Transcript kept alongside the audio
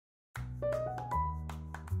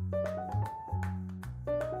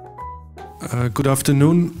Good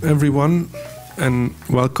afternoon, everyone, and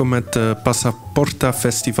welcome at the Passa Porta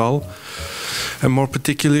Festival, and more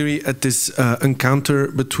particularly at this encounter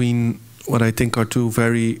between what I think are two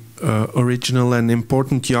very original and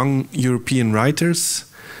important young European writers,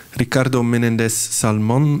 Ricardo Mene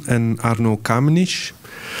Salmo and Arno Camenisch.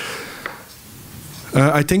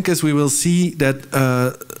 I think, as we will see, that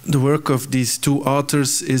the work of these two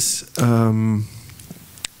authors is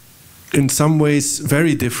in some ways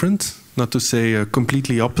very different, not to say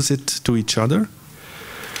completely opposite to each other.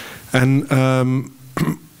 And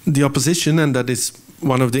the opposition, and that is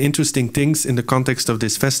one of the interesting things in the context of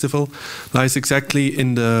this festival, lies exactly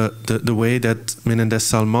in the way that Mene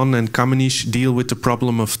Salmo and Camenisch deal with the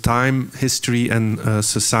problem of time, history, and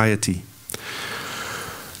society.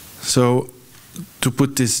 So, to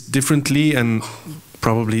put this differently and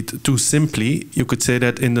probably too simply, you could say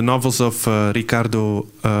that in the novels of Ricardo,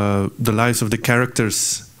 the lives of the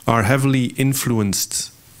characters are heavily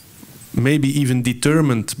influenced, maybe even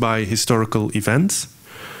determined by historical events,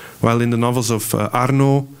 while in the novels of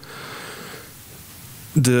Arno,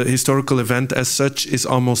 the historical event as such is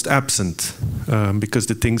almost absent, because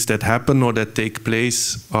the things that happen or that take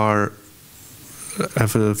place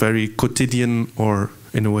have a very quotidian or,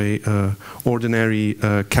 in a way, ordinary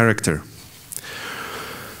character.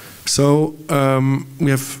 So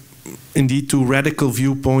we have indeed two radical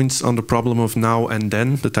viewpoints on the problem of now and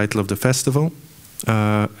then, the title of the festival.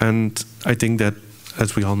 And I think that,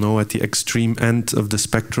 as we all know, at the extreme end of the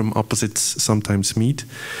spectrum, opposites sometimes meet.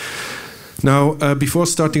 Now, before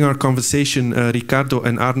starting our conversation, Ricardo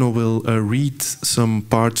and Arno will read some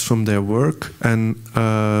parts from their work. And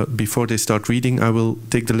before they start reading, I will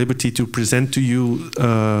take the liberty to present to you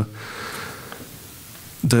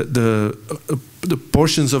the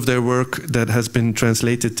portions of their work that has been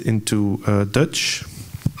translated into Dutch.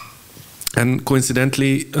 And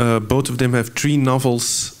coincidentally, both of them have 3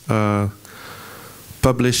 novels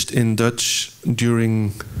published in Dutch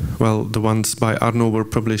during, well, the ones by Arno were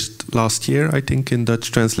published last year, I think, in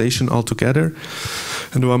Dutch translation altogether.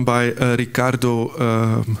 And the one by Ricardo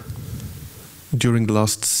during the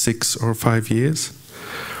last 6 or 5 years.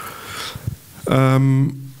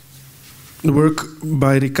 The work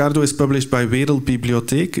by Ricardo is published by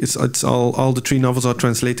Wereldbibliotheek. It's all the 3 novels are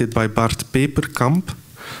translated by Bart Peperkamp.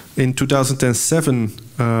 In 2007,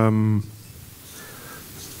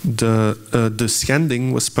 the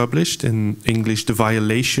Schending was published, in English, The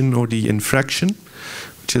Violation or The Infraction,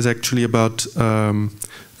 which is actually about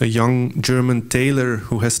a young German tailor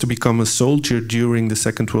who has to become a soldier during the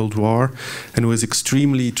Second World War and who is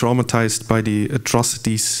extremely traumatized by the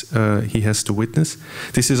atrocities he has to witness.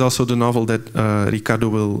 This is also the novel that Ricardo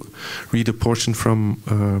will read a portion from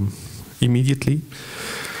immediately.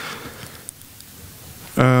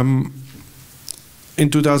 In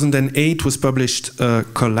 2008 was published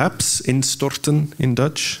Collapse, Instorten in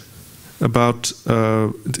Dutch.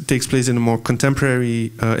 It takes place in a more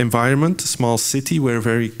contemporary environment, a small city where a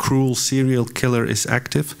very cruel serial killer is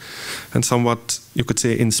active, and somewhat, you could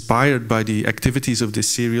say, inspired by the activities of this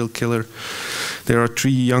serial killer. There are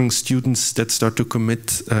 3 young students that start to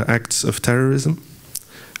commit acts of terrorism.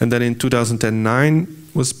 And then in 2009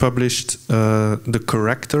 was published The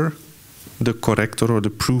Corrector or The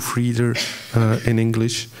Proofreader in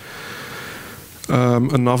English, a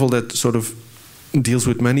novel that sort of deals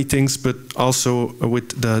with many things, but also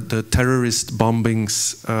with the terrorist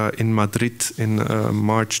bombings in Madrid in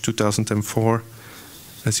March 2004,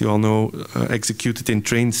 as you all know, executed in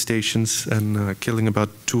train stations and killing about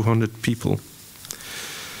 200 people.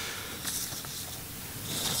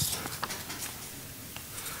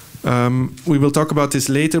 We will talk about this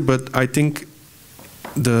later, but I think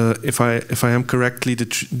if I am correctly,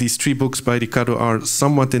 these 3 books by Ricardo are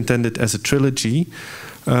somewhat intended as a trilogy.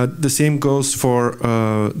 The same goes for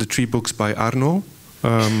the 3 books by Arno,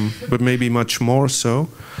 but maybe much more so.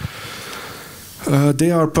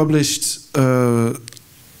 They are published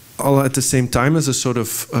all at the same time as a sort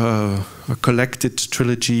of a collected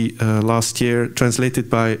trilogy last year, translated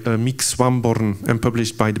by Miek Swamborn and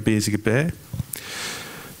published by De Bezige Bij.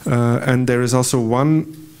 And there is also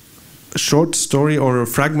one short story or a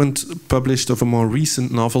fragment published of a more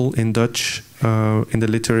recent novel in Dutch in the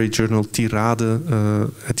literary journal Tirade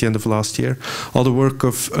at the end of last year. All the work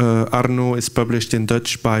of Arno is published in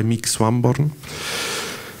Dutch by Miek Swamborn.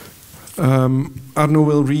 Arno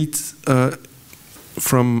will read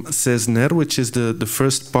from Cesner, which is the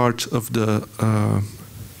first part of the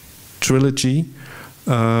trilogy.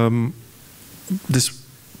 This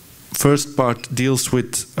first part deals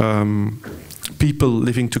with people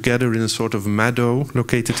living together in a sort of meadow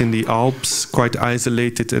located in the Alps, quite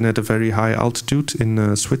isolated and at a very high altitude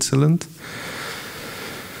in Switzerland.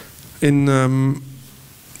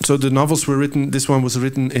 So the novels were written, this one was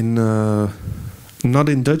written in, not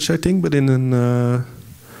in Dutch I think, but in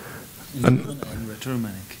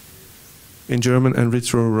German and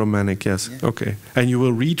Retro-Romanic, yes. Yeah. Okay. And you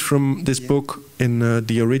will read from this book in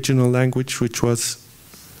the original language, which was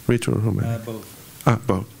Retro-Romanic? Both.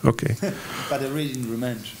 Both. Okay. But I read in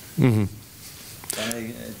Romanic. Mm-hmm.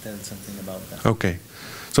 I tell something about that. Okay.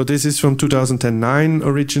 So this is from 2009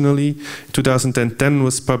 originally. 2010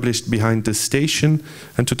 was published Behind the Station,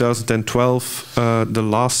 and 2012 the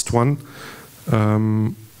last one.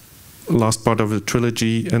 Last part of the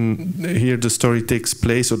trilogy, and here the story takes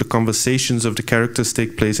place, or the conversations of the characters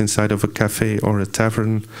take place inside of a cafe or a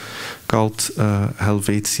tavern called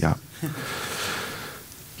Helvetia.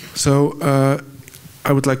 So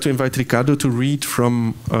I would like to invite Ricardo to read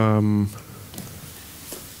from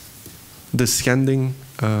The Schending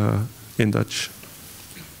in Dutch,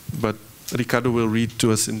 but Ricardo will read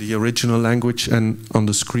to us in the original language, and on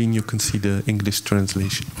the screen you can see the English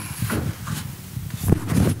translation.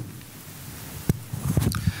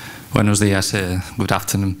 Buenos dias, good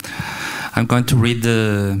afternoon. I'm going to read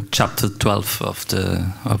the chapter 12 of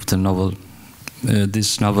the novel.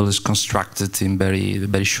 This novel is constructed in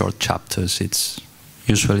very short chapters. It's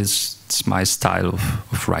my style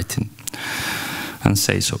of writing, and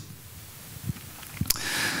say so.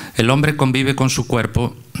 El hombre convive con su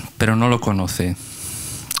cuerpo, pero no lo conoce,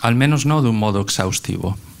 al menos no de un modo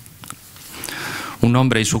exhaustivo. Un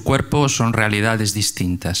hombre y su cuerpo son realidades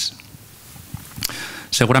distintas.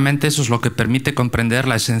 Seguramente eso es lo que permite comprender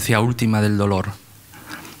la esencia última del dolor,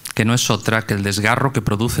 que no es otra que el desgarro que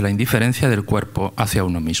produce la indiferencia del cuerpo hacia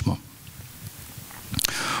uno mismo.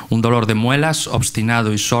 Un dolor de muelas,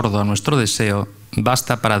 obstinado y sordo a nuestro deseo,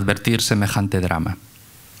 basta para advertir semejante drama.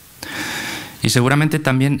 Y seguramente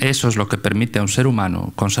también eso es lo que permite a un ser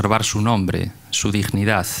humano conservar su nombre, su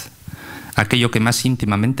dignidad, aquello que más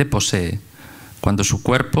íntimamente posee, cuando su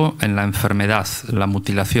cuerpo, en la enfermedad, la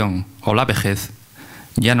mutilación o la vejez,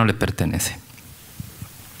 ya no le pertenece.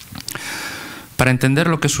 Para entender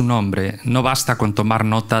lo que es un hombre, no basta con tomar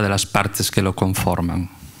nota de las partes que lo conforman.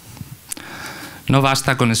 No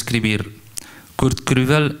basta con escribir: Kurt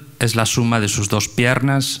Krüvel es la suma de sus dos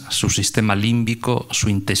piernas, su sistema límbico, su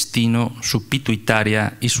intestino, su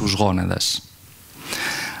pituitaria y sus gónadas.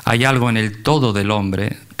 Hay algo en el todo del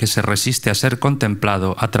hombre que se resiste a ser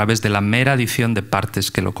contemplado a través de la mera adición de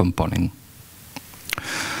partes que lo componen.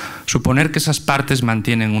 Suponer que esas partes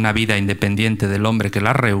mantienen una vida independiente del hombre que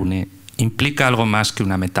las reúne implica algo más que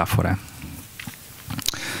una metáfora.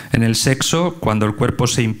 En el sexo, cuando el cuerpo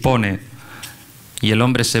se impone y el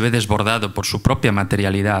hombre se ve desbordado por su propia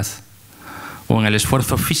materialidad, o en el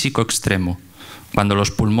esfuerzo físico extremo, cuando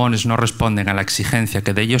los pulmones no responden a la exigencia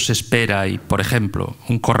que de ellos se espera y, por ejemplo,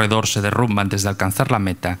 un corredor se derrumba antes de alcanzar la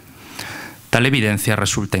meta, tal evidencia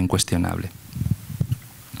resulta incuestionable.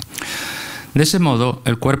 De ese modo,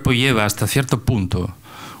 el cuerpo lleva hasta cierto punto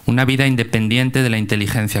una vida independiente de la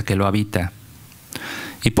inteligencia que lo habita.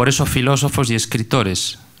 Y por eso filósofos y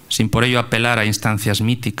escritores, sin por ello apelar a instancias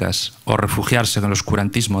míticas o refugiarse en el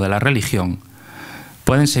oscurantismo de la religión,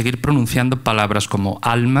 pueden seguir pronunciando palabras como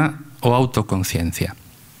alma o autoconciencia.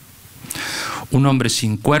 Un hombre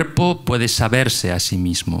sin cuerpo puede saberse a sí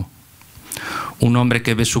mismo. Un hombre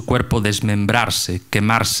que ve su cuerpo desmembrarse,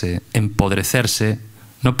 quemarse, empodrecerse,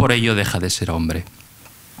 no por ello deja de ser hombre.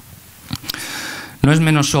 No es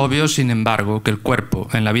menos obvio, sin embargo, que el cuerpo,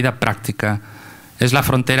 en la vida práctica, es la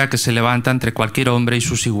frontera que se levanta entre cualquier hombre y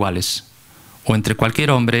sus iguales, o entre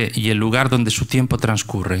cualquier hombre y el lugar donde su tiempo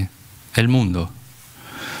transcurre, el mundo.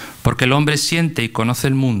 Porque el hombre siente y conoce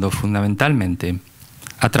el mundo fundamentalmente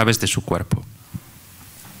a través de su cuerpo.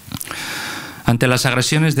 Ante las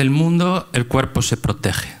agresiones del mundo, el cuerpo se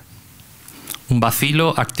protege. Un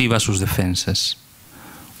vacilo activa sus defensas.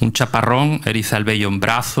 Un chaparrón eriza el vello en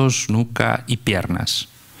brazos, nuca y piernas.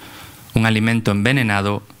 Un alimento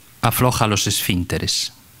envenenado afloja los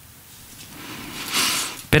esfínteres.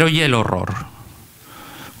 Pero ¿y el horror?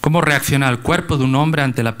 ¿Cómo reacciona el cuerpo de un hombre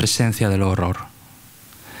ante la presencia del horror?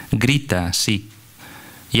 Grita, sí,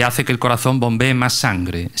 y hace que el corazón bombee más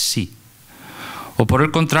sangre, sí. O por el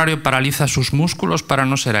contrario, paraliza sus músculos para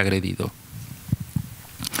no ser agredido.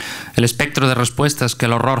 El espectro de respuestas que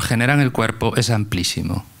el horror genera en el cuerpo es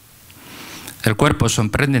amplísimo. El cuerpo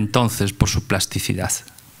sorprende entonces por su plasticidad.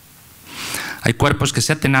 Hay cuerpos que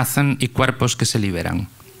se atenazan y cuerpos que se liberan.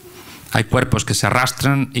 Hay cuerpos que se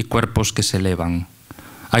arrastran y cuerpos que se elevan.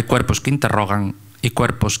 Hay cuerpos que interrogan y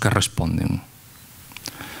cuerpos que responden.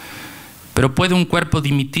 Pero ¿puede un cuerpo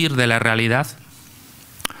dimitir de la realidad?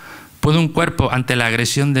 ¿Puede un cuerpo, ante la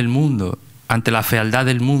agresión del mundo, ante la fealdad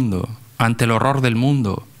del mundo, ante el horror del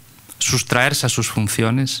mundo, sustraerse a sus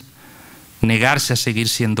funciones, negarse a seguir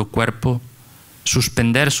siendo cuerpo,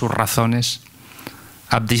 suspender sus razones,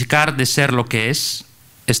 abdicar de ser lo que es,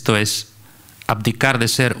 esto es, abdicar de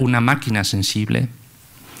ser una máquina sensible?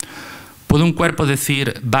 ¿Puede un cuerpo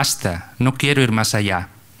decir, basta, no quiero ir más allá,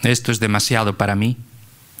 esto es demasiado para mí?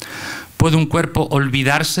 ¿Puede un cuerpo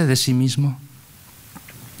olvidarse de sí mismo?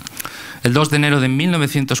 El 2 de enero de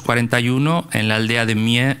 1941, en la aldea de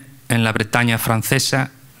Mie, en la Bretaña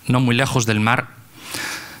francesa, no muy lejos del mar,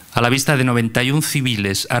 a la vista de 91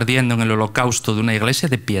 civiles ardiendo en el holocausto de una iglesia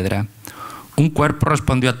de piedra, un cuerpo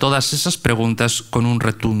respondió a todas esas preguntas con un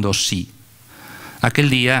rotundo sí. Aquel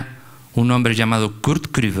día, un hombre llamado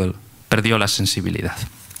Kurt Krüvel perdió la sensibilidad.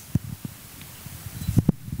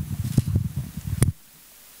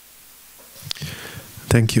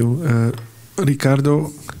 Thank you.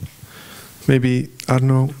 Ricardo, maybe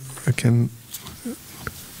Arno, I can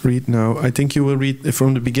read now. I think you will read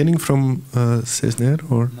from the beginning from Cesner,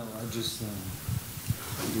 or? No, I just,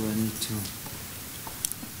 do I need to?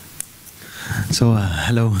 So,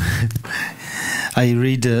 hello. I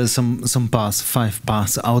read some parts, 5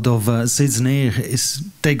 parts out of Cesner.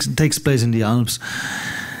 Takes place in the Alps,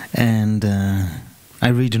 and I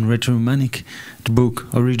read in Retro-Romanic. The book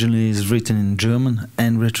originally is written in German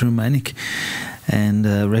and Retro-Romanic, and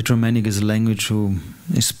Retro-Romanic is a language who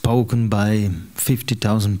is spoken by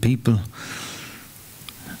 50,000 people.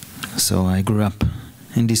 So I grew up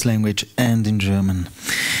in this language and in German.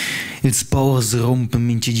 Il spors rompen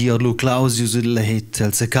minci giorlo Clausius e la het,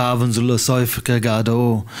 el secavan sulla soifa cargada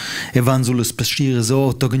o, e van sulla spascire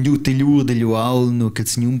so, togen giuti gli ur degli aulno che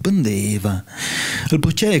si non pendeva. Il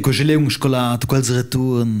proceco ce l'è un scolato, quals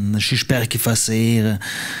return, si sper che fa sera.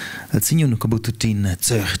 El signor non cabututin,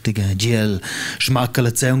 zörtiga, giel, schmacca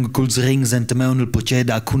la zeunga culs rings ente meun il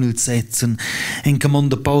proceda con il zetzen, en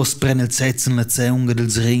camonda post prene il zetzen la zeunga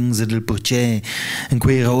dels rings e del proce, en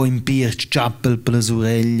quei ro in pirch, chappel per le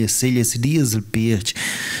orelle, seglia si dias il pirch,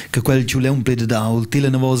 che quel ciù leun plede d'aul, tila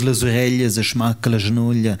na vos le orelle e schmacca la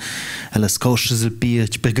genuglia, e la scosces il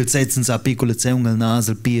pirch, perché il zetzen sa piccola zeunga il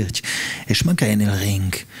naso il pirch, e schmacca il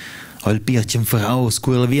ring. Al pirchen voraus,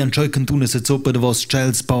 quella via un cioi cantune se zoppa de vos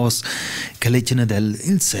scels paus, che letjene del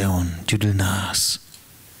il seon giù del nas.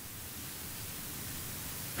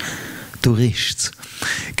 Turists,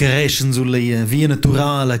 che reschen sulla via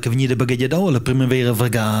naturale, che venite bagaglia la primavera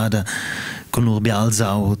vergada, con urbials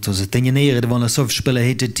autos, e tegnere davon la sofspela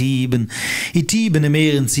hette Tiben, i Tiben e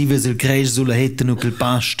meren si ves il cres sulla hette nu quel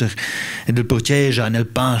pastor, ed il procegia nel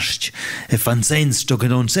past, e fan sens che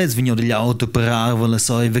non ses vigno degli auto per arvo la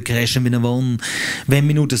soive crescen vina von, 20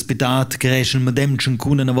 minuti spitat crescen medemchen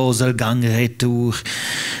cuna na vos al gang retur,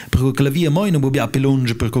 perché la via moi non bubia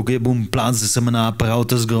pilunge, perché bun plaza semana per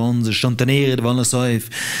autos gronze, stontanere davon la soive,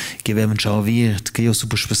 che avevan ciao virt, che io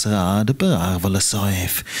super spessarada per arvo la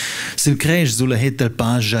soive. Sil cres sulla hetta al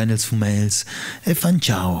paggia nels fumels e fan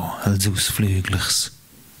ciao als usflüglers.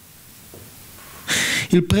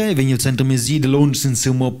 Il pre vegna il centro mesi de lunch in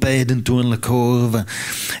seu moped intorno la curva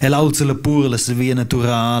e l'alza la purla se via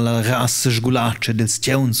naturale, la rassa sgulaccia dels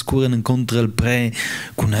tjauns curen incontra il pre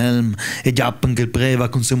con helm e giappan che il pre va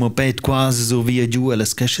con seu moped quasi sur via giù e la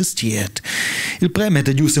scresce stiet. Il pre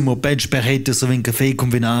mette giù seu moped sperhette se ven caffè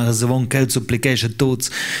combinare se von quel supplicesce tots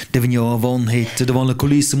de vigno avon hette devon la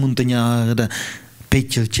colissa montagnarda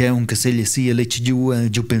Pecchia il ceun che se gli sia lecce giù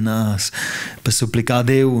per il nas, per supplicare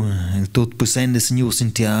Deu, il tot possente signor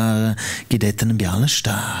Sintiara, che detta in biala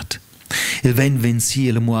stat. Il ven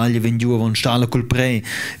sia la muaglia ven giù avon stala col pre,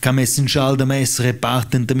 che messo in schal da mess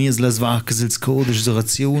reparten da mies las vaccas ils codisch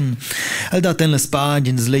d'oraziun. Al dat en las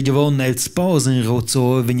pagines legge avon el sposa in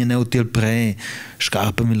rozzo vegna neuti il pre,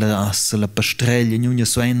 scarpa mi la rassa, la pastrellia in ogni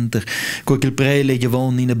suenter, quel che il pre legge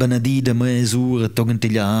avon in a benedida mesura, togent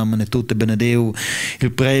gli amen e tutte benedeu.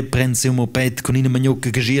 Il pre prende un moped con in magnocca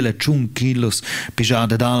che gira 100 kilos,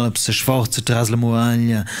 pigiada d'alps, se sforza tras la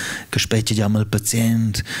muaglia, che specchia chiama il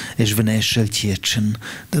pazient, e svenesce il tietchen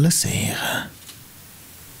della sera.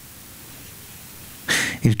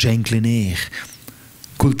 Il cencli ner,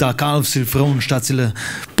 col tac alvs il front stat si la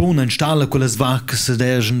puna in stalla con le svacche se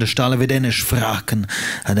dergen de stalla vedene sfracken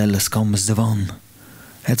ad ella scommes davon.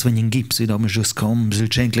 Jetzt wenn in gips id am just coms il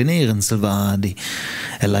cencli ner in salvadi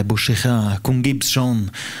e lai buscicha con gips schon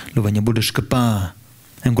lo vegna bude scappa.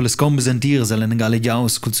 En quelle scombe sentir se l'en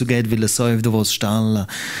galleggiaus col suget vi la soiv de vos stalla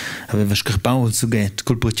aveva scarpau il suget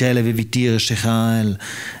col porcele avevi tira schechael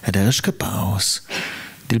ed era scarpaus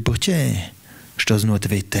dil porce stos nuot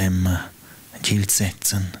ve temma gil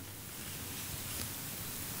setzen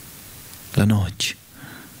la noche.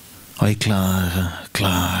 Oi clara,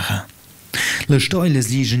 clara. Le stoiles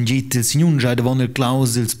liegen git il signungia davon il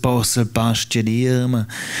claus ils porsa il pastia di irma.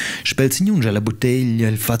 Spel signungia la bottiglia,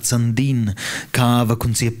 il fazzandin, cava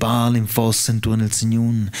con sia pala in fossa intorno il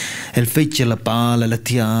signun. El fecchia la pala, la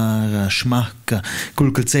tiara, schmacca,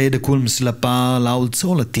 col calzede culms la pala,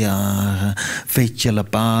 alzò la tiara. Fecchia la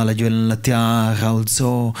pala, giuel la tiara,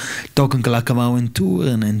 alzò. Tocan che la cavau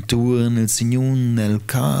intorno il signun, el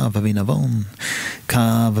cava vinavon,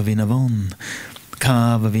 cava vinavon.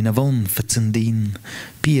 Cava vinavon fazzandin,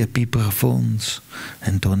 pia profons,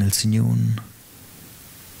 entorno il signun.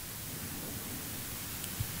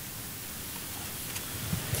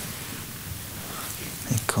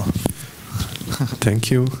 Ecco.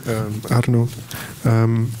 Thank you, Arno.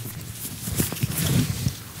 I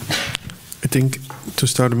think to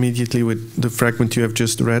start immediately with the fragment you have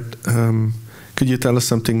just read, could you tell us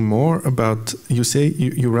something more about, you say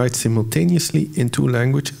you write simultaneously in 2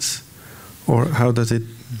 languages? Or how does it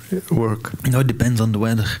work? No, it depends on the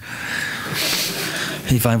weather.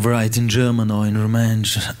 If I write in German or in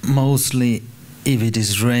Romansh, mostly if it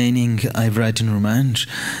is raining, I write in Romansh.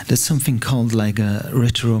 There's something called like a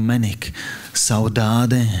retromanic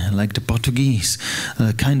saudade, like the Portuguese,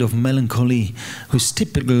 a kind of melancholy who's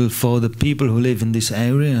typical for the people who live in these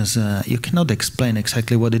areas. You cannot explain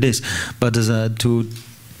exactly what it is, but to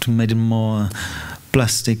make it more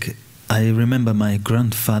plastic, I remember my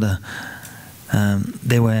grandfather.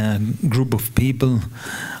 They were a group of people.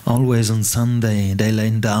 Always on Sunday, they lay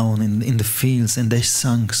down in the fields and they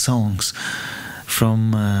sang songs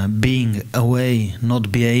from being away, not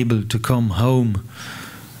be able to come home,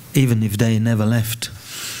 even if they never left.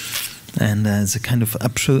 And it's a kind of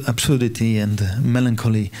absurdity and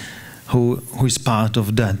melancholy who is part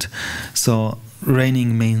of that. So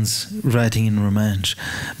raining means writing in Romansh.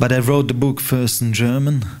 But I wrote the book first in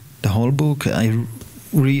German, the whole book. I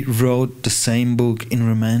rewrote the same book in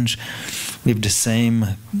Romansh with the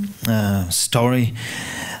same story,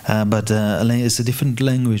 but it's a different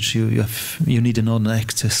language. You need another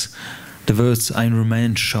access. The words are in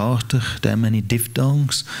Romansh shorter. There are many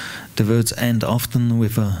diphthongs. The words end often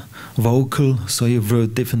with a vocal, so you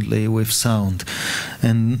wrote differently with sound.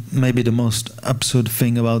 And maybe the most absurd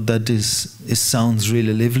thing about that is it sounds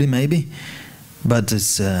really lively, maybe, but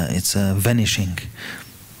it's vanishing.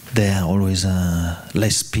 There are always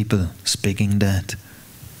less people speaking that.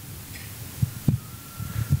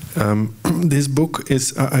 This book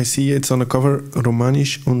is, I see it's on the cover,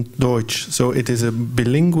 Romanisch und Deutsch. So it is a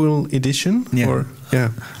bilingual edition? Yeah. Or,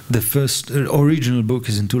 yeah. The first original book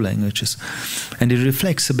is in 2 languages. And it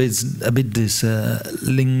reflects a bit this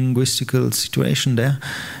linguistical situation there.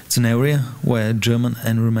 It's an area where German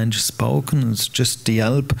and Romansh is spoken. It's just the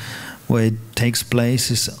Alp where it takes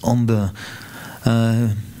place is on the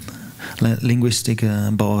linguistic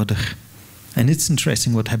border, and it's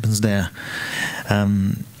interesting what happens there.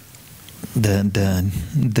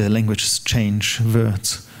 The languages change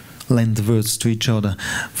words, lend words to each other.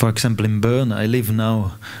 For example, in Bern, I live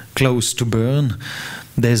now close to Bern.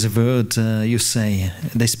 There's a word you say.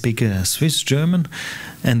 They speak Swiss German,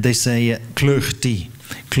 and they say klurti.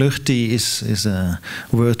 Klurti is a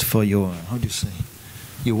word for your, how do you say?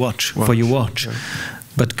 You watch. For your watch, yeah.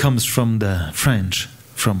 But comes from the French.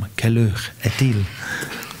 From quelle est-il?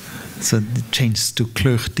 So it changes to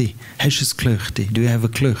klurti. Heshes klurti. Do you have a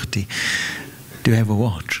klurti? Do you have a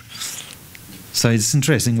watch? So it's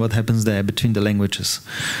interesting what happens there between the languages.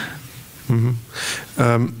 Mm-hmm.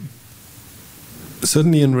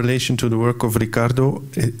 Certainly in relation to the work of Ricardo,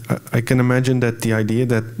 I can imagine that the idea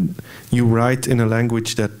that you write in a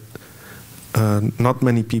language that not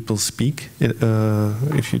many people speak,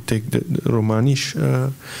 if you take the Romanisch,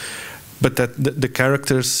 but that the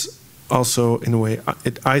characters also, in a way,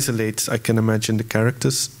 it isolates, I can imagine, the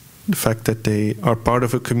characters. The fact that they are part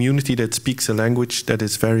of a community that speaks a language that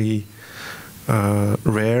is very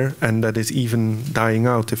rare and that is even dying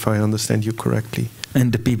out, if I understand you correctly.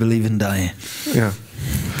 And the people even die. Yeah.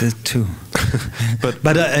 That too.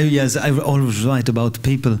 But yes, I always write about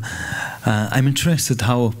people. I'm interested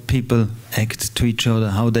how people act to each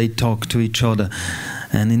other, how they talk to each other.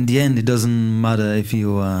 And in the end, it doesn't matter if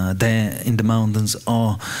you are there in the mountains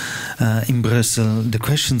or in Brussels. The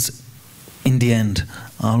questions, in the end,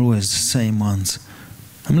 are always the same ones.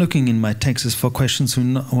 I'm looking in my texts for questions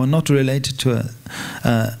who are not related to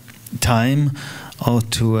a time or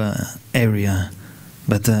to an area.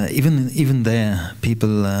 But even there,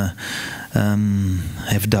 people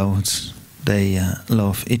have doubts. They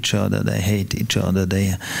love each other. They hate each other.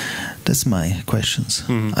 That's my questions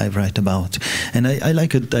I write about. And I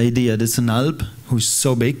like the idea that it's an Alp who's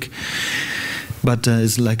so big But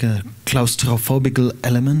it's like a claustrophobical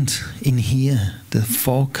element in here. The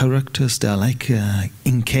 4 characters, they're like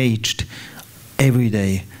encaged every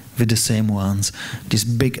day with the same ones. This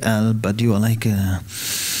big L, but you are like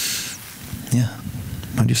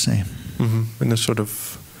how do you say? In a sort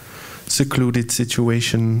of secluded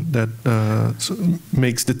situation that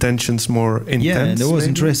makes the tensions more intense. Yeah, and I was maybe?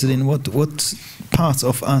 interested in what parts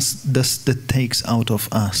of us does that takes out of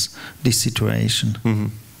us, this situation.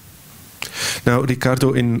 Now,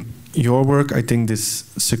 Ricardo, in your work, I think this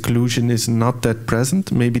seclusion is not that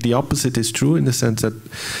present. Maybe the opposite is true in the sense that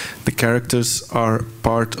the characters are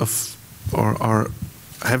part of or are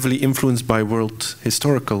heavily influenced by world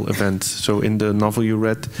historical events. So in the novel you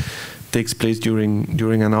read, takes place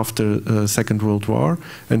during and after Second World War,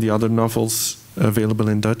 and the other novels available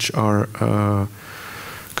in Dutch are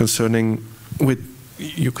concerning with,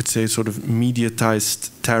 you could say, sort of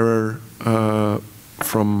mediatized terror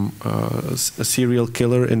from a serial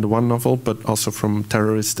killer in the one novel, but also from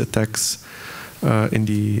terrorist attacks in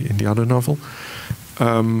the other novel.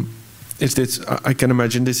 Is this? I can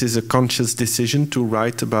imagine this is a conscious decision to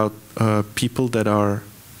write about people that are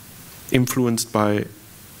influenced by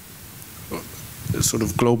a sort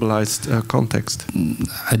of globalized context.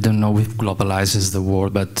 I don't know if globalized is the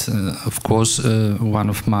word, but of course one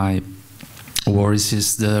of my worries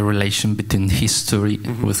is the relation between history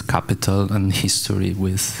with capital and history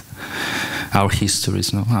with our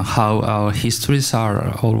histories. No? How our histories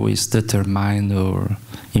are always determined or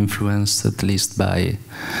influenced, at least by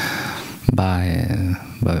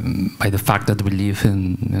the fact that we live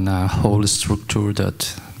in a whole structure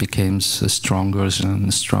that becomes stronger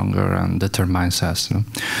and stronger and determines us. No?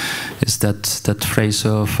 It's that phrase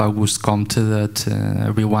of Auguste Comte that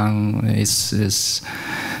everyone is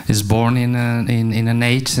born in an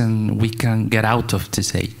age and we can get out of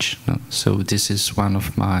this age. No? So this is one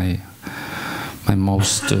of my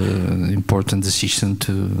most important decision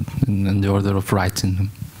in the order of writing.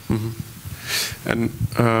 And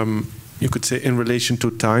you could say in relation to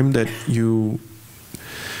time that you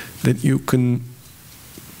can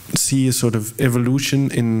see a sort of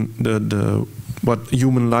evolution in the what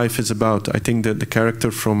human life is about. I think that the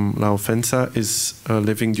character from La Ofensa is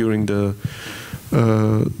living during the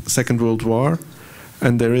Second World War,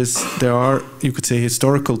 and there are, you could say,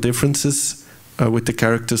 historical differences with the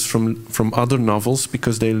characters from other novels,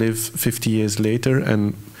 because they live 50 years later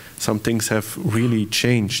and some things have really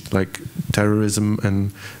changed, like terrorism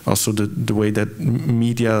and also the way that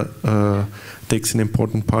media takes an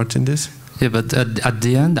important part in this. Yeah, but at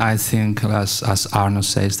the end, I think, as Arno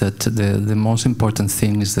says, that the most important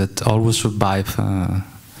thing is that always survive a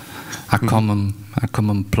common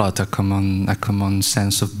plot, a common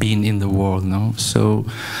sense of being in the world. No, so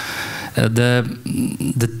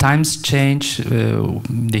the times change.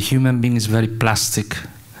 The human being is very plastic.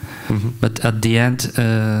 But at the end,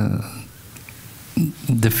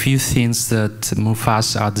 the few things that move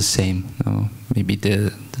us are the same. You know? Maybe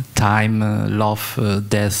the time, love,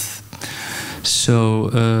 death. So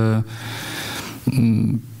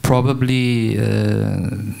probably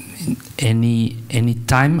any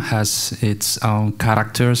time has its own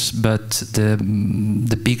characters, but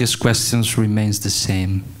the biggest questions remains the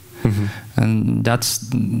same. And that's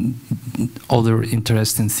other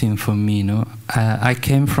interesting thing for me. You know, I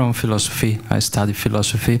came from philosophy. I studied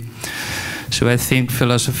philosophy, so I think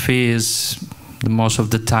philosophy is most of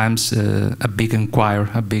the times a big inquiry,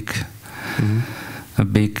 a big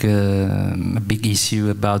issue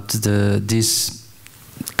about these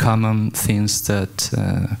common things that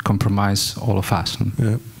compromise all of us.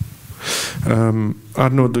 Yeah.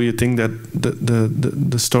 Arno, do you think that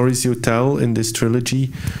the stories you tell in this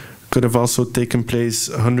trilogy could have also taken place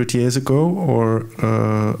 100 years ago or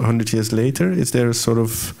 100 years later? Is there a sort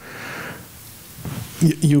of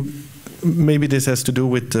maybe this has to do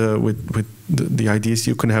with the ideas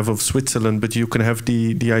you can have of Switzerland, but you can have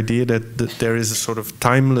the idea that there is a sort of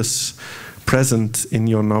timeless present in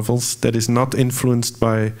your novels that is not influenced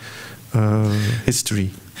by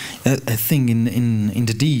history. I think in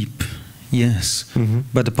the deep, yes.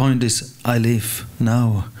 But the point is, I live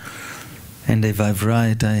now. And if I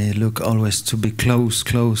write, I look always to be close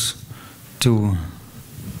to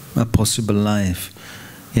a possible life.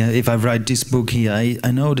 Yeah, if I write this book here,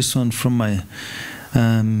 I know this one from my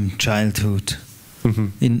childhood.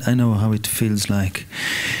 I know how it feels like.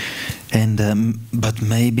 And but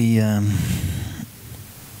maybe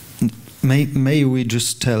may we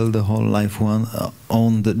just tell the whole life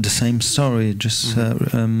on the same story, just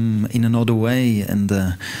in another way, and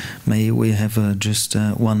may we have just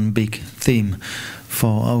one big theme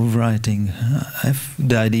for our writing. I have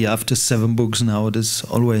the idea after 7 books now, there's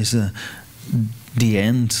always the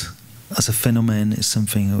end as a phenomenon is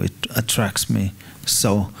something which attracts me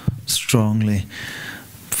so strongly.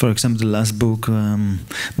 For example, the last book,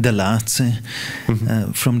 The Last,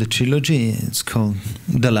 from the trilogy, it's called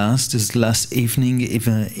The Last. It's last evening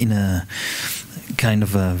in a kind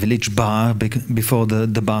of a village bar before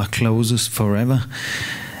the bar closes forever.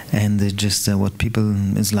 And it's just what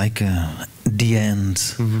people is like the end.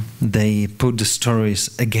 They put the stories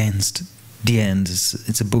against the end.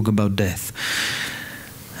 It's a book about death.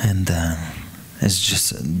 And it's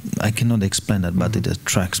just, I cannot explain that, but it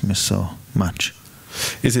attracts me so much.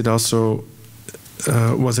 Is it also,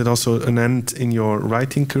 was it also an end in your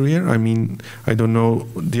writing career? I mean, I don't know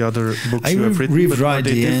the other books you have written, but rewrite are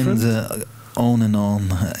they the different? end on and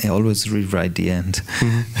on. I always rewrite the end.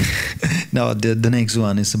 Now the next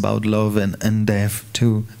one is about love and death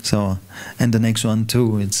too. So, and the next one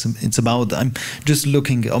too. It's about, I'm just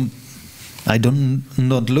looking.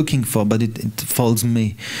 Not looking for, but it falls to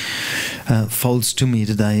me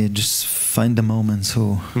that I just find the moments.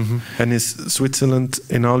 And is Switzerland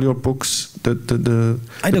in all your books?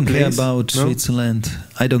 I don't care about Switzerland.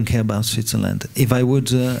 I don't care about Switzerland. If I would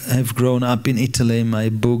have grown up in Italy, my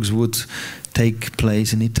books would take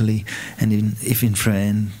place in Italy, and if in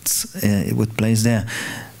France, it would place there.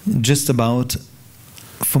 Just about,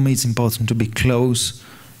 for me, it's important to be close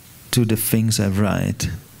to the things I write.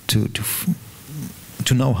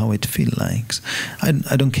 To know how it feels like.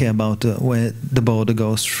 I don't care about where the border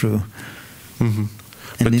goes through. And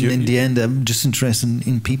in the end, I'm just interested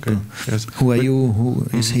in people. Okay, yes. Who are you? Who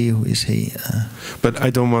is he? Who is he? But I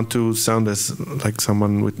don't want to sound as like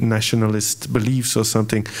someone with nationalist beliefs or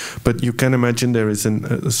something. But you can imagine there is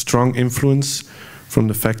a strong influence from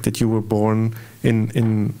the fact that you were born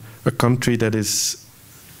in a country that is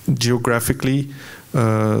geographically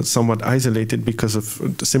somewhat isolated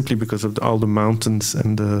simply because of all the mountains,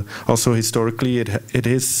 and also historically it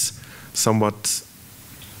is somewhat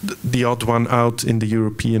the odd one out in the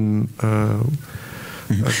European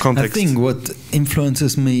context. I think what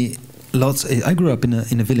influences me lots. I grew up in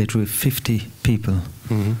a village with 50 people.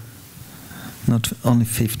 Not only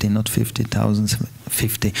 50, not 50,000,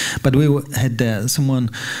 50. But we had there someone,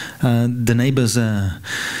 the neighbors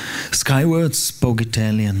skywards spoke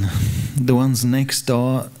Italian. The ones next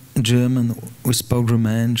door, German, we spoke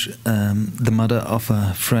Romansh. The mother of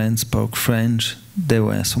a friend spoke French. There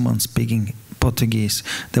were someone speaking Portuguese.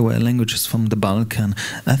 There were languages from the Balkan.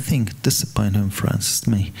 I think this is the point who influenced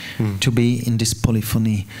me, to be in this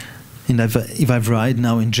polyphony. And if I write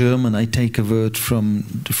now in German, I take a word from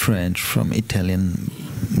the French, from Italian.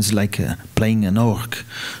 It's like playing an org.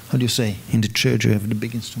 How do you say? In the church you have the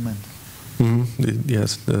big instrument.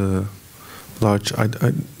 Yes, the large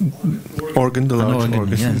organ, the large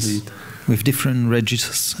organ, yes. Indeed. With different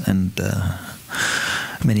registers and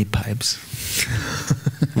many pipes.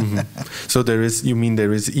 So there is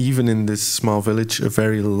even in this small village a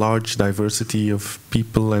very large diversity of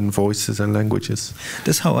people and voices and languages.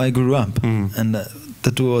 That's how I grew up, and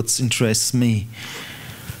that's what interests me.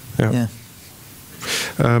 Yeah.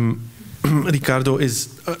 Ricardo, is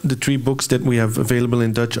the 3 books that we have available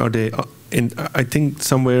in Dutch, are they I think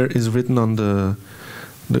somewhere is written on the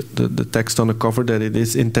text on the cover that it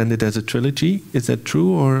is intended as a trilogy. Is that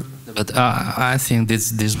true, or? But I think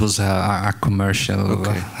this was a commercial.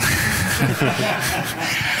 Okay.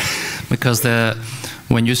 Because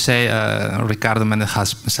when you say Ricardo Mene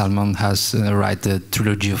Salmon has write the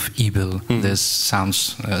trilogy of evil, this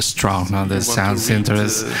sounds strong. No, this sounds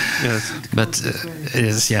interesting. Yes. But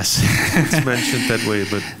yes, it's mentioned that way.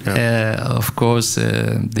 But of course,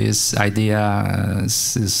 this idea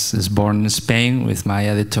is born in Spain. With my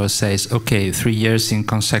editor says, okay, 3 years in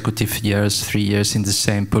consecutive years, 3 years in the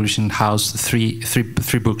same publishing house, three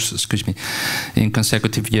books. Excuse me, in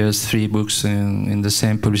consecutive years, 3 books in the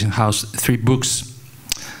same publishing house, 3 books.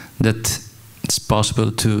 That it's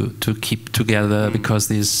possible to keep together, because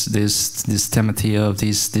this thematic of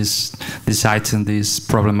this item, this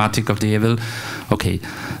problematic of the evil. Okay,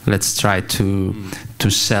 let's try to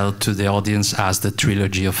sell to the audience as the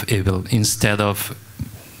trilogy of evil instead of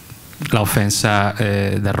La Ofensa,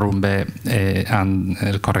 Derrumbe, and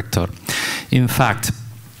El Corrector. In fact,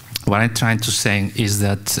 what I'm trying to say is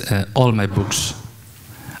that all my books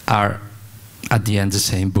are at the end the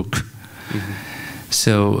same book.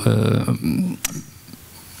 So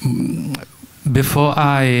before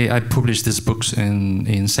I published these books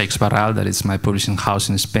in Seix Barral, that is my publishing house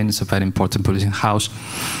in Spain, it's a very important publishing house,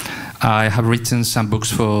 I have written some books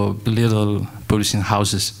for little publishing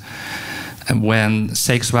houses. And when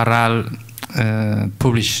Seix Barral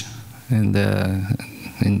published in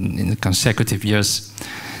the consecutive years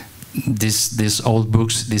these old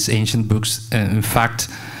books, these ancient books, in fact,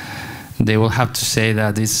 they will have to say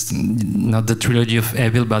that it's not the trilogy of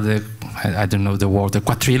evil, but I don't know the word, the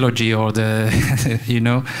quadrilogy, or the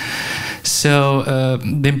So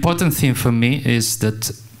the important thing for me is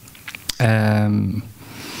that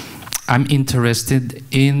I'm interested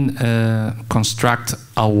in construct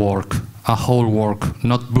a work, a whole work,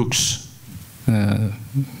 not books.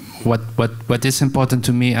 What is important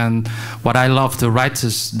to me, and what I love, the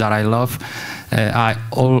writers that I love, I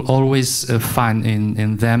always find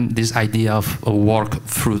in them this idea of a work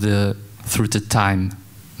through the time.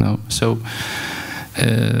 So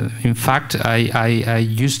in fact, I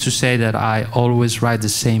used to say that I always write the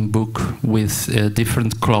same book with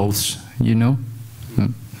different clothes.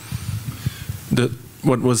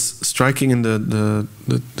 What was striking in the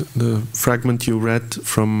fragment you read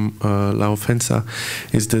from La Ofensa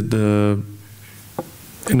is that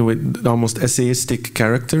in a way, the almost essayistic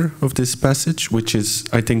character of this passage, which is,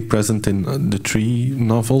 I think, present in the three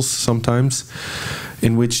novels sometimes,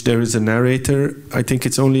 in which there is a narrator. I think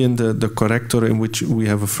it's only in the Corrector in which we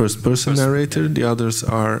have a first-person narrator. The others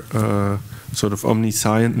are sort of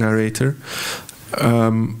omniscient narrator.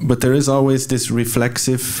 But there is always this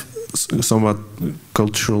reflexive, somewhat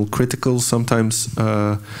cultural, critical, sometimes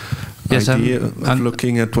idea of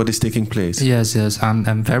looking at what is taking place. Yes.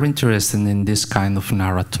 I'm very interested in this kind of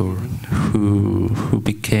narrator who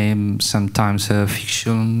became sometimes a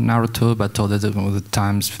fiction narrator, but other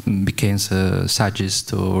times became a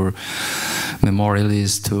sagist or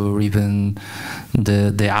memorialist, or even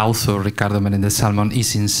the author Ricardo Mene Salmo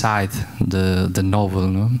is inside the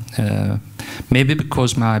novel. Maybe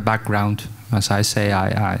because my background, as I say,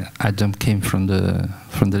 I don't came from the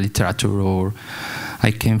literature, or I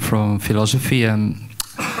came from philosophy, and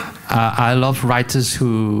I love writers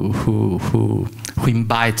who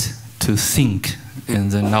invite to think in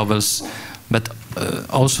the novels, but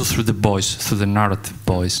also through the voice, through the narrative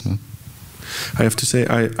voice. I have to say,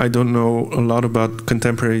 I don't know a lot about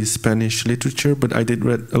contemporary Spanish literature, but I did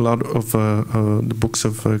read a lot of the books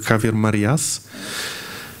of Javier Marias,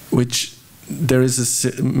 which there is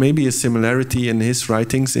maybe a similarity in his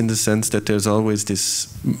writings, in the sense that there's always this,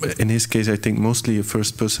 in his case I think mostly a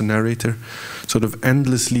first-person narrator, sort of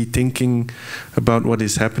endlessly thinking about what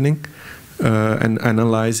is happening and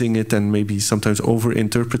analyzing it, and maybe sometimes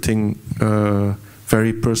over-interpreting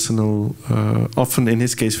very personal, often in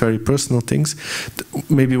his case very personal things.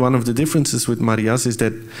 Maybe one of the differences with Marias is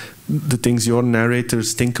that the things your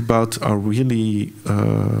narrators think about are really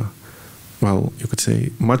well, you could say,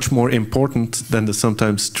 much more important than the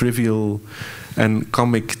sometimes trivial and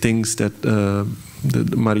comic things that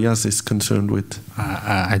Marias is concerned with.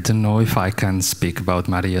 I don't know if I can speak about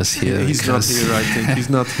Marias here. He's not here, I think. He's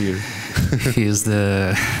not here. He is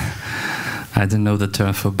the... I don't know the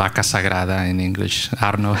term for vaca sagrada in English.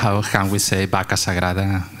 Arno, how can we say vaca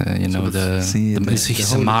sagrada?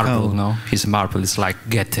 He's a marble, cow. No? He's a marble. It's like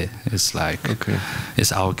Goethe. It's like,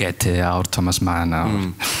 it's our Goethe, our Thomas Mann,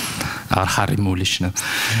 our Harry Mulisch. No?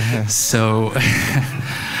 So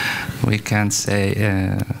we can say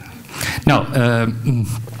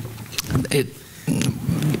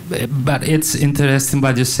but it's interesting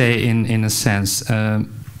what you say in a sense.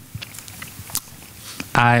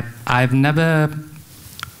 I've never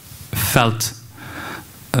felt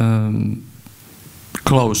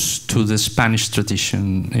close to the Spanish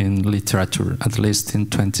tradition in literature, at least in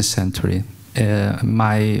 20th century.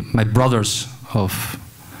 My brothers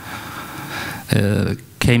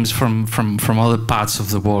came from other parts of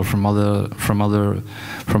the world, from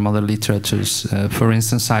other literatures. For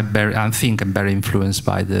instance, I think I'm very influenced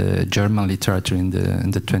by the German literature in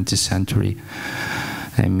the 20th century.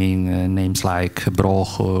 I mean, names like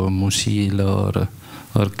Bloch or Musil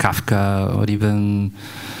or Kafka, or even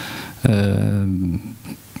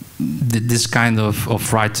this kind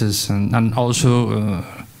of writers, and also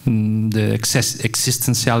the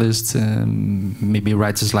existentialists, maybe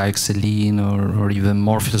writers like Céline, or even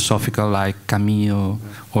more philosophical like Camus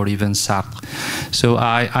or even Sartre. So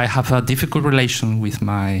I have a difficult relation with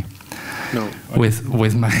my...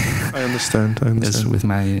 with my... I understand. Yes, with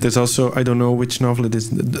my... There's also, I don't know which novel it is,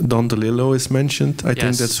 Don DeLillo is mentioned. I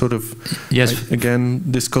think that's sort of, again,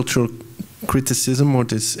 this cultural criticism, or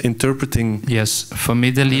this interpreting... Yes, for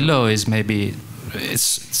me DeLillo is maybe...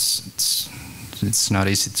 It's not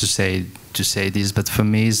easy to say this, but for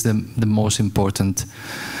me it's the most important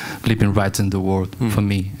living writer in the world, for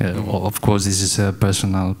me. Of course, this is a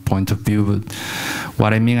personal point of view, but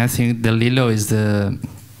what I mean, I think DeLillo is the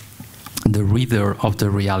reader of the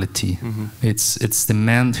reality. It's the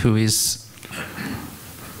man who is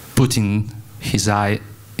putting his eye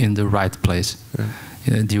in the right place.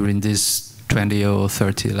 during these 20 or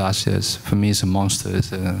 30 last years. For me, he's a monster.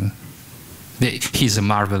 He's a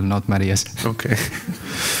marvel, not Marias. Okay.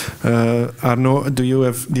 Arno, do you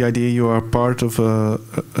have the idea you are part of a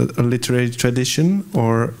literary tradition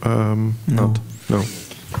or not? No.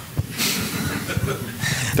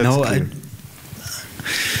 No,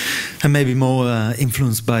 I may be more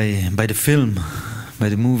influenced by the film, by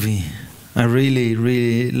the movie. I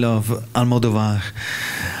really love Almodovar,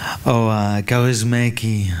 or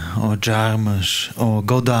Kaurismäki, or Jarmusch, or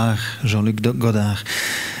Godard, Jean-Luc Godard.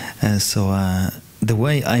 So the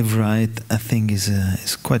way I write, I think, is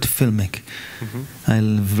quite filmic. I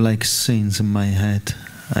have like scenes in my head.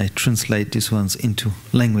 I translate these ones into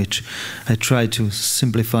language. I try to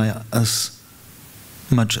simplify as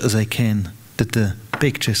much as I can, that the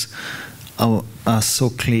pictures are so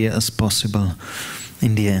clear as possible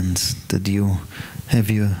in the end, that you have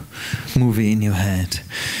your movie in your head.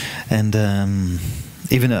 And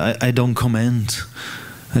even I don't comment,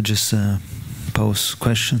 I just pose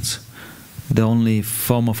questions. The only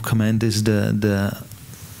form of comment is the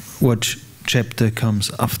what chapter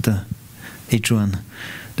comes after each one.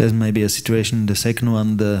 There's maybe a situation in the second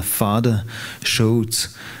one, the father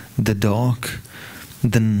shoots the dog,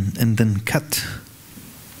 and then cut,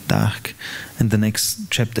 dark, and the next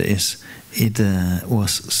chapter is it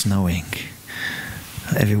was snowing.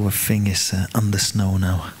 Everything is under snow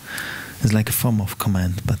now. It's like a form of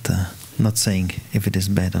comment, but not saying if it is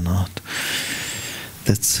bad or not.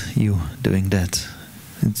 That's you doing that.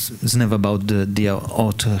 It's never about the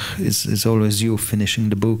author. It's always you finishing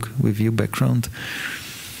the book with your background.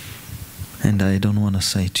 And I don't want to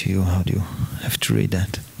say to you how do you have to read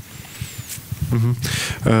that.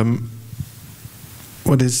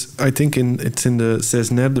 What is, I think it's in the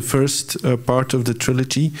Cesner, the first part of the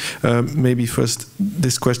trilogy. Maybe first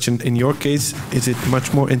this question, in your case, is it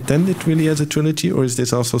much more intended really as a trilogy, or is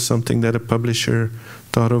this also something that a publisher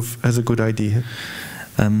thought of as a good idea?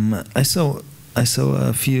 I saw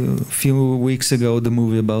a few weeks ago the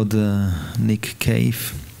movie about Nick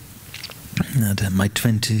Cave, my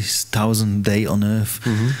 20,000th day on Earth,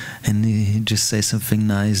 and he just says something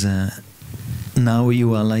nice. Now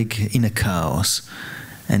you are like in a chaos,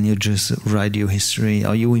 and you just write your history,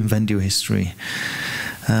 or you invent your history.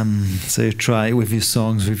 So you try with your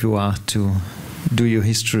songs, with your art, to do your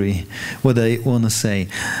history. What I want to say,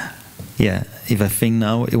 yeah, if I think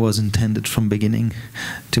now it was intended from beginning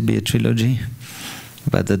to be a trilogy,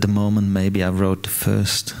 but at the moment maybe I wrote the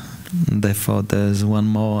first. They thought there's one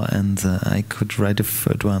more, and I could write a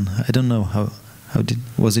third one. I don't know how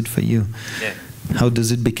was it for you? Yeah. How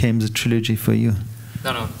does it become the trilogy for you?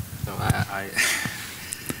 No.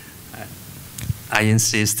 I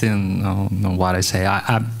insist on what I say.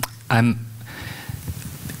 I'm.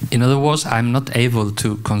 In other words, I'm not able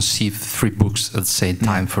to conceive 3 books at the same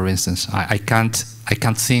time. For instance, I can't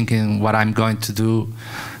think in what I'm going to do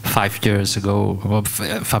 5 years ago or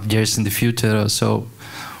 5 years in the future. So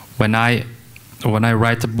when I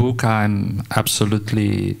write a book, I'm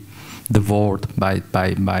absolutely devoured by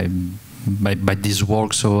this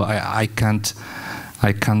work. So I can't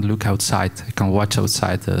look outside. I can watch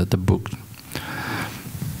outside the book.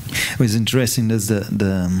 It was interesting. There's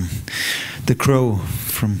the Crow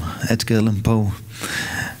from Edgar Allan Poe.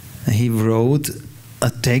 He wrote a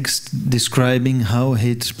text describing how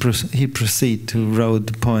he proceed to write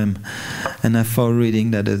the poem, and I thought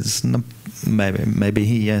reading that it's not maybe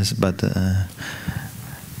he yes, but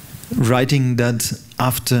writing that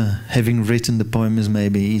after having written the poem is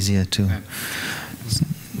maybe easier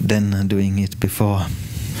than doing it before.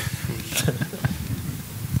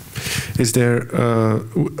 Is there,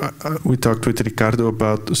 we talked with Ricardo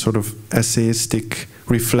about sort of essayistic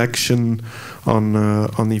reflection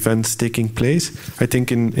on events taking place. I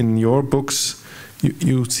think in your books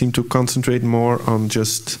you seem to concentrate more on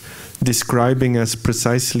just describing as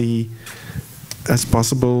precisely as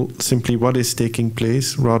possible simply what is taking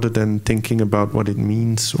place, rather than thinking about what it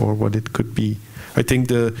means or what it could be. I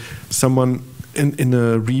think someone in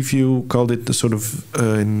a review called it the sort of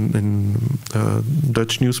in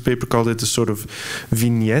Dutch newspaper called it the sort of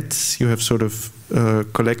vignettes. You have sort of a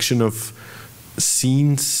collection of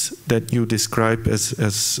scenes that you describe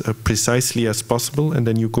as precisely as possible, and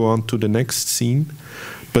then you go on to the next scene.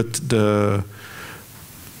 But the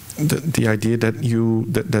idea that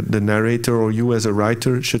that the narrator or you as a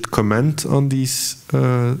writer should comment on these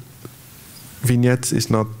vignettes is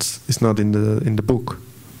not in the book,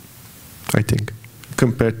 I think,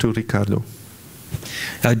 compared to Ricardo.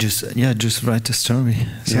 I just write a story.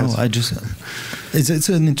 So yes. It's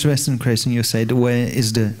an interesting question. You said, where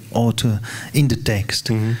is the author in the text?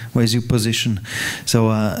 Where is your position?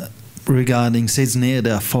 So regarding Says Near,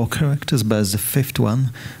 there are 4 characters, but as the 5th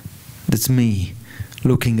one, that's me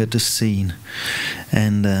looking at the scene.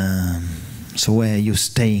 And so where are you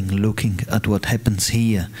staying, looking at what happens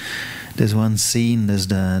here? There's one scene, there's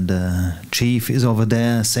the chief is over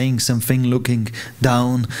there saying something, looking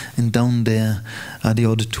down, and down there are the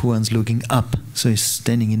other 2 ones looking up. So he's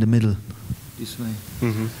standing in the middle, this way.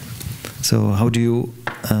 Mm-hmm. So how do you,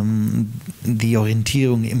 the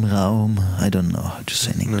Orientierung im Raum, I don't know how to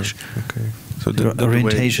say in English. No. Okay. So the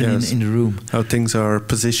orientation way, yes, in the room. How things are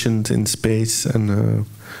positioned in space and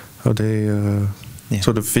how they,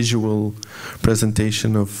 sort of visual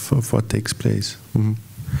presentation of what takes place. Mm-hmm.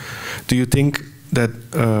 Do you think that,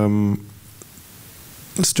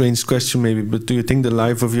 a strange question maybe, but do you think the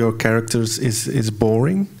life of your characters is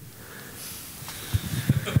boring?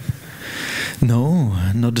 No,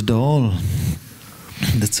 not at all.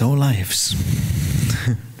 That's our lives.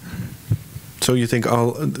 So you think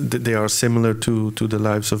they are similar to the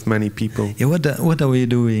lives of many people? Yeah, what are we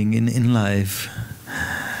doing in life?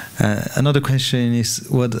 Another question is,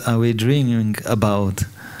 what are we dreaming about?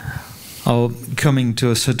 Or coming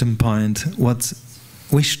to a certain point, what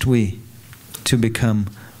wished we to become?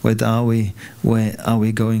 What are we? Where are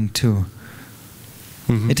we going to?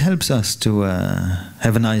 Mm-hmm. It helps us to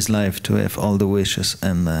have a nice life, to have all the wishes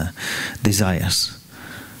and desires.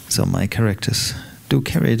 So my characters do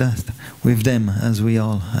carry that with them, as we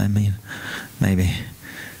all, I mean, maybe.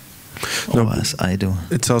 No, or as I do.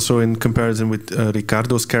 It's also in comparison with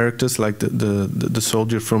Ricardo's characters, like the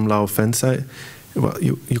soldier from La Ofensa. Well,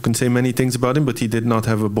 you can say many things about him, but he did not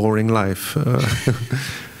have a boring life.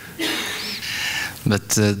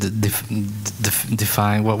 But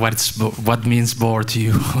define what means bore to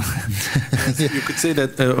you. You could say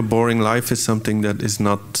that a boring life is something that is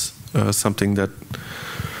not something that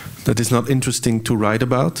is not interesting to write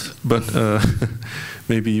about. But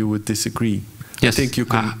maybe you would disagree. Yes, I think you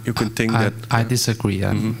can think that. I disagree.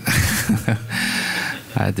 Mm-hmm.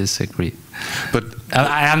 I disagree. But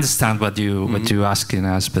I understand what you're asking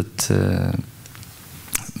us, but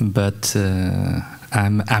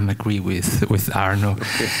I'm agree with Arno.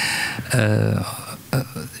 Okay.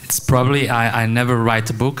 It's probably I never write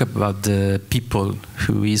a book about the people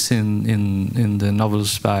who is in the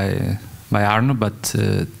novels by Arno, but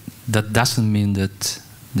that doesn't mean that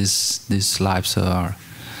these lives are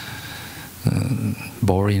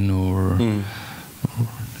boring or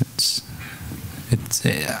it's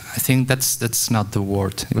I think that's not the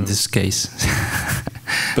word in this case.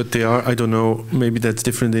 But they are, I don't know, maybe that's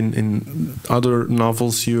different in other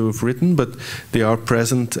novels you've written, but they are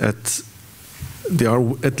present they are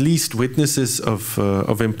at least witnesses of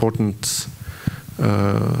important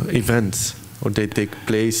events, or they take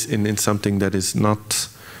place in something that is not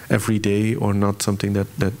every day, or not something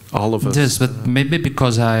that all of us. Yes, but maybe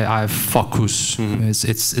because I focus. Mm-hmm.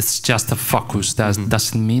 It's just a focus. That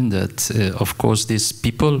doesn't mean that. Of course, these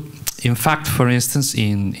people. In fact, for instance,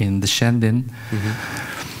 in the Shendin,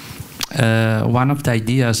 one of the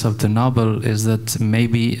ideas of the novel is that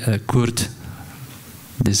maybe Kurt,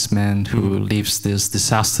 this man who lives this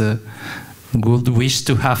disaster, would wish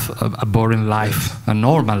to have a boring life, a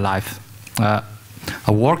normal life, a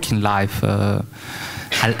working life.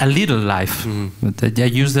 A little life. But I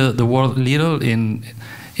use the word "little" in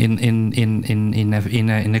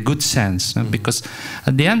a good sense, because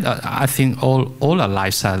at the end, I think all our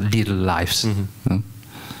lives are little lives.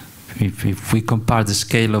 If we compare the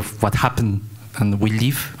scale of what happened and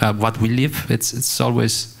what we live, it's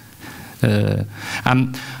always.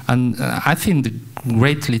 And I think the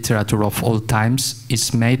great literature of all times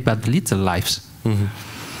is made by little lives.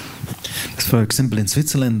 For example, in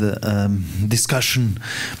Switzerland, the discussion,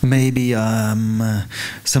 maybe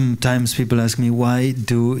sometimes people ask me, why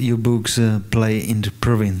do your books play in the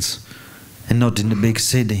province and not in the big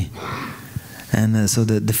city? And so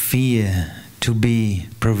the fear to be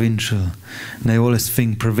provincial. And I always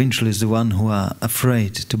think provincial is the one who are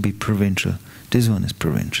afraid to be provincial. This one is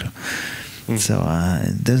provincial. So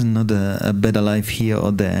there's not a better life here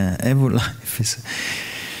or there. Every life is...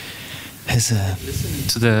 To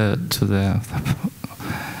the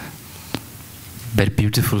very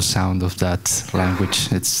beautiful sound of that language.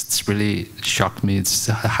 It's really shocked me. It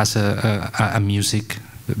has a music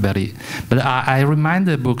very. But I remind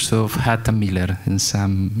the books of Herta Miller in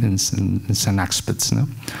some aspects. No,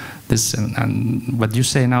 this and what you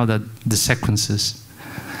say now, that the sequences.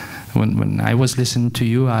 When I was listening to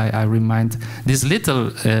you, I remind these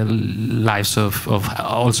little lives of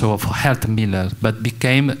Herta Miller, but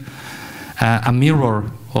became a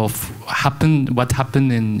mirror of what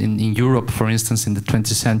happened in Europe, for instance, in the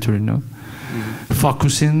 20th century. No,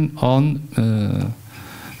 focusing on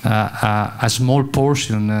a small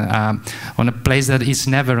portion on a place that is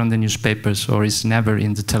never on the newspapers or is never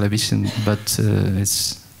in the television, but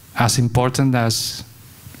it's as important as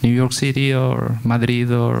New York City or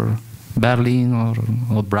Madrid or Berlin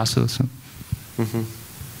or Brussels. Mm-hmm.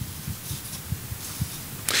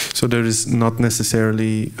 So there is not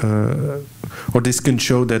necessarily, or this can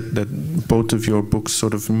show that both of your books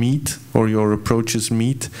sort of meet, or your approaches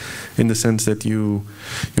meet, in the sense that you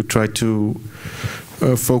try to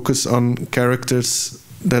focus on characters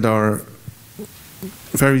that are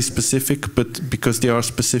very specific, but because they are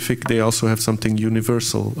specific, they also have something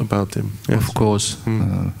universal about them. Yes? Of course,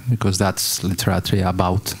 because that's literature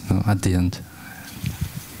about at the end.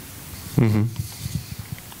 Mm-hmm.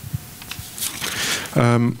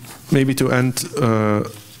 Maybe to end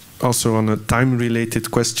also on a time-related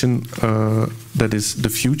question, that is the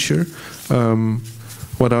future.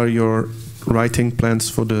 What are your writing plans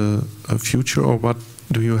for the future, or what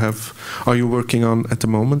do you have? Are you working on at the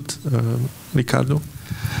moment, Ricardo?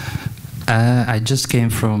 I just came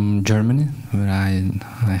from Germany, where I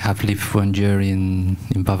have lived 1 year in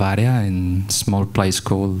Bavaria, in a small place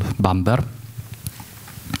called Bamberg,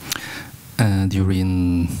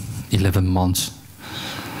 during 11 months.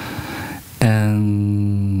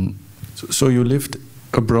 And so you lived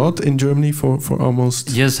abroad in Germany for almost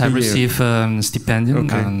yes, a I year. received a stipendium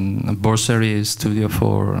Okay. and a bursary studio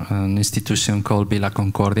for an institution called Villa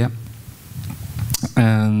Concordia,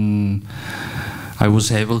 and I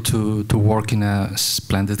was able to work in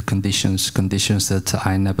splendid conditions that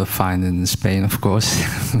I never find in Spain, of course,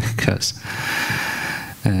 because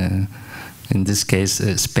in this case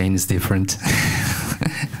Spain is different.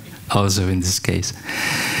 Also in this case.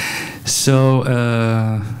 So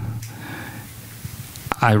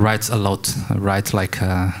I write a lot. I write like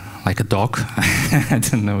a dog. I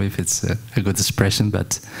don't know if it's a good expression,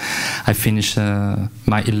 but I finished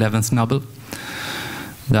my 11th novel.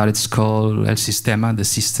 That it's called El Sistema, the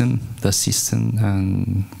system,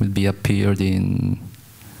 and will be appeared in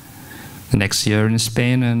the next year in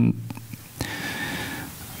Spain, and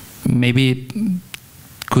maybe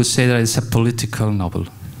could say that it's a political novel.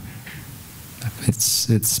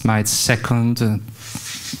 It's my second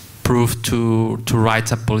proof to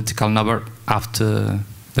write a political novel after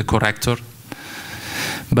The Corrector,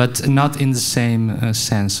 but not in the same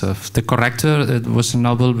sense of The Corrector. It was a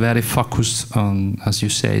novel very focused on, as you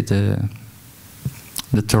say, the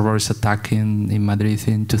terrorist attack in Madrid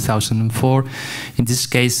in 2004. In this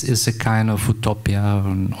case, it's a kind of utopia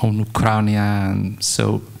on Ukraine, and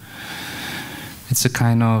so it's a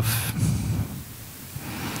kind of,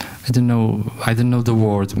 I don't know the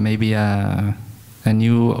word, maybe a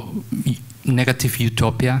new negative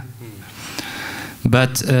utopia,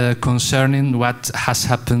 but concerning what has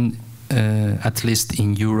happened, at least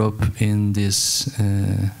in Europe in these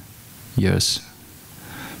years,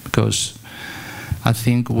 because I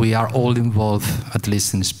think we are all involved, at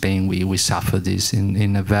least in Spain, we suffer this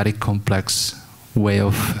in a very complex way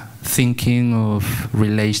of thinking, of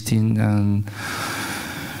relating, and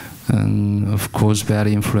of course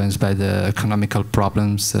very influenced by the economical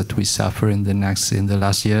problems that we suffer in the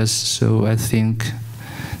last years. So I think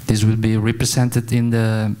this will be represented in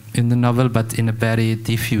the novel, but in a very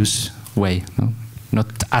diffuse way, no? Not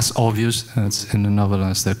as obvious as in the novel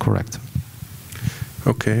as The Corrector.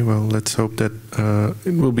 Okay, well, let's hope that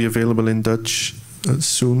it will be available in Dutch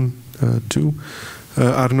soon too.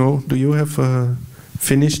 Arno, do you have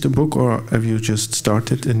finished the book, or have you just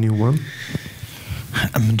started a new one?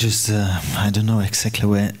 I'm just, I don't know exactly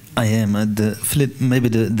where I am. Maybe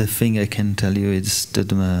the thing I can tell you is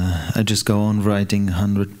that I just go on writing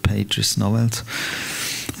 100 pages novels.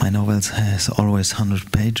 My novels has always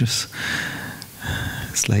 100 pages.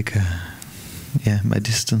 It's like, my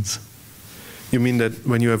distance. You mean that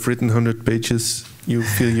when you have written 100 pages, you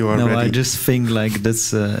feel you are ready? No, I just think like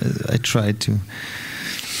that's, I try to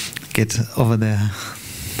get over there.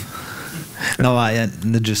 No,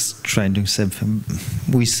 I'm just trying to say,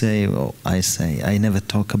 we say, or I say, I never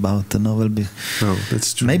talk about the novel. No,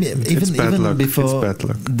 that's true. Maybe even before, it's bad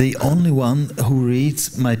luck. The only one who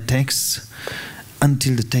reads my text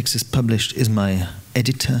until the text is published is my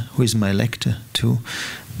editor, who is my lecturer too.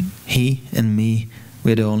 He and me,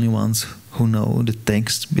 we're the only ones who know the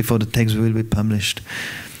text before the text will be published.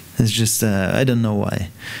 It's just, I don't know why.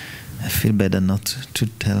 I feel better not to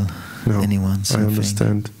tell anyone something. I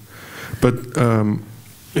understand. But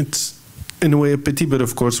it's in a way a pity, but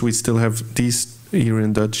of course we still have these here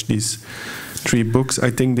in Dutch, these 3 books.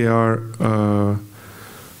 I think they are,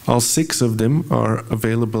 all 6 of them are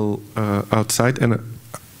available outside, and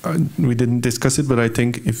we didn't discuss it, but I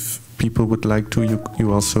think if people would like to,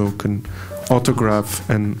 you also can autograph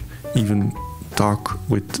and even talk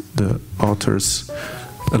with the authors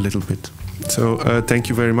a little bit. So thank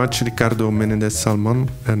you very much, Ricardo Mene, Salmo,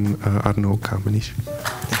 and Arno Camenisch.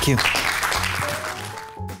 Thank you.